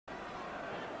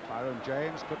Byron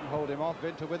James couldn't hold him off.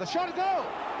 Vinter with a shot to go!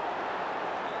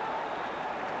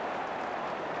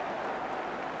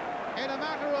 In a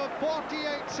matter of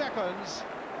 48 seconds,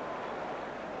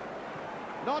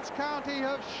 Notts County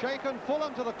have shaken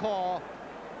Fulham to the core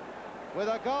with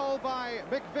a goal by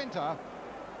Mick Vinter.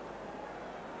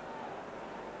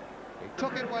 He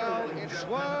took it well, it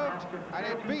swerved, and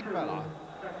it beat Miller.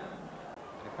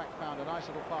 And in fact found a nice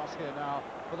little pass here now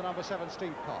for the number 7,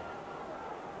 Steve Cobb.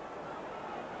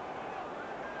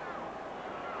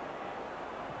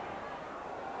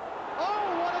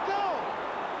 Oh, what a goal!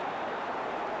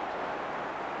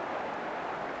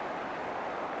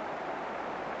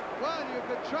 Well, you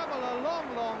could travel a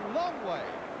long, long, long way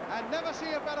and never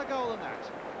see a better goal than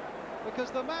that,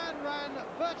 because the man ran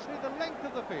virtually the length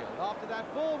of the field after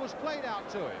that ball was played out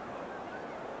to him.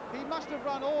 He must have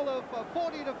run all of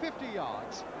 40 to 50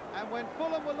 yards, and when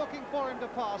Fulham were looking for him to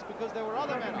pass because there were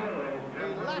other men up,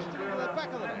 he lashed it into the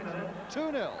back of the net.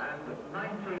 2-0.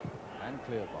 And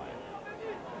cleared by him.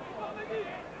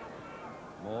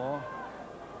 Moore.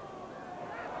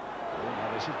 Oh,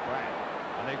 now this is Brad.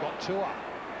 And they've got 2 up.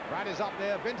 Brad is up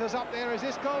there, Vinter's up there. Is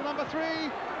this goal number 3?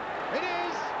 It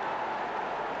is!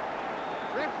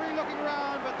 Referee looking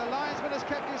around, but the linesman has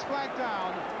kept his flag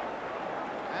down.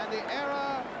 And the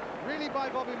error really by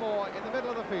Bobby Moore in the middle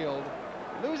of the field.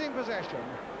 Losing possession,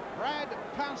 Brad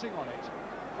pouncing on it,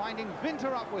 finding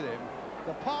Vinter up with him.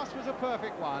 The pass was a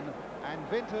perfect one, and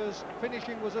Vinter's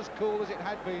finishing was as cool as it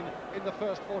had been in the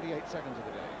first 48 seconds of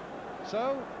the game.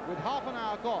 So, with half an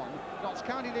hour gone, Notts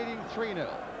County leading 3-0.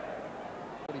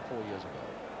 44 years ago.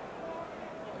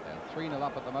 But they're 3-0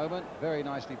 up at the moment. Very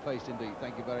nicely placed indeed,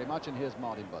 thank you very much. And here's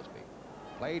Martin Busby.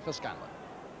 Played for Scanlon.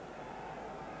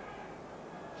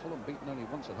 Fulham beaten only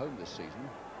once at home this season.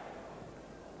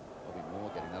 Bobby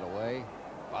Moore getting that away.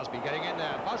 Busby getting in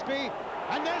there. Busby,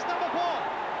 and there's number 4.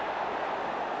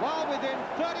 Well, within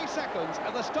 30 seconds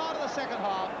at the start of the second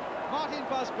half, Martin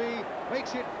Busby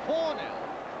makes it 4-0.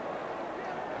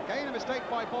 Again, a mistake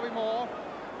by Bobby Moore.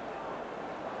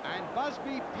 And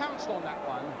Busby pounced on that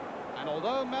one. And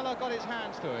although Mellor got his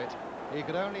hands to it, he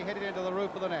could only hit it into the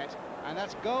roof of the net. And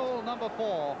that's goal number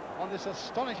 4 on this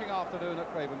astonishing afternoon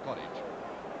at Craven Cottage.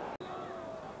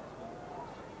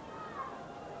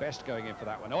 Best going in for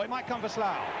that one. Oh, it might come for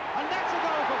Slough. And that's a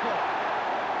goal for Fulham.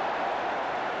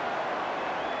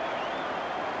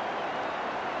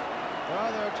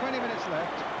 Well, there are 20 minutes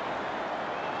left.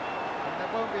 And that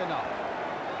won't be enough.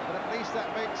 But at least that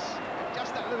makes it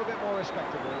just that little bit more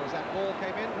respectable as that ball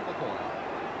came in from the corner.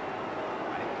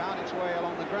 And it found its way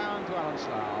along the ground to Alan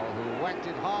Slough, who whacked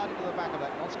it hard into the back of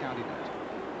that Notts County net.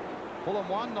 Fulham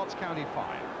 1, Notts County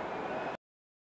 5.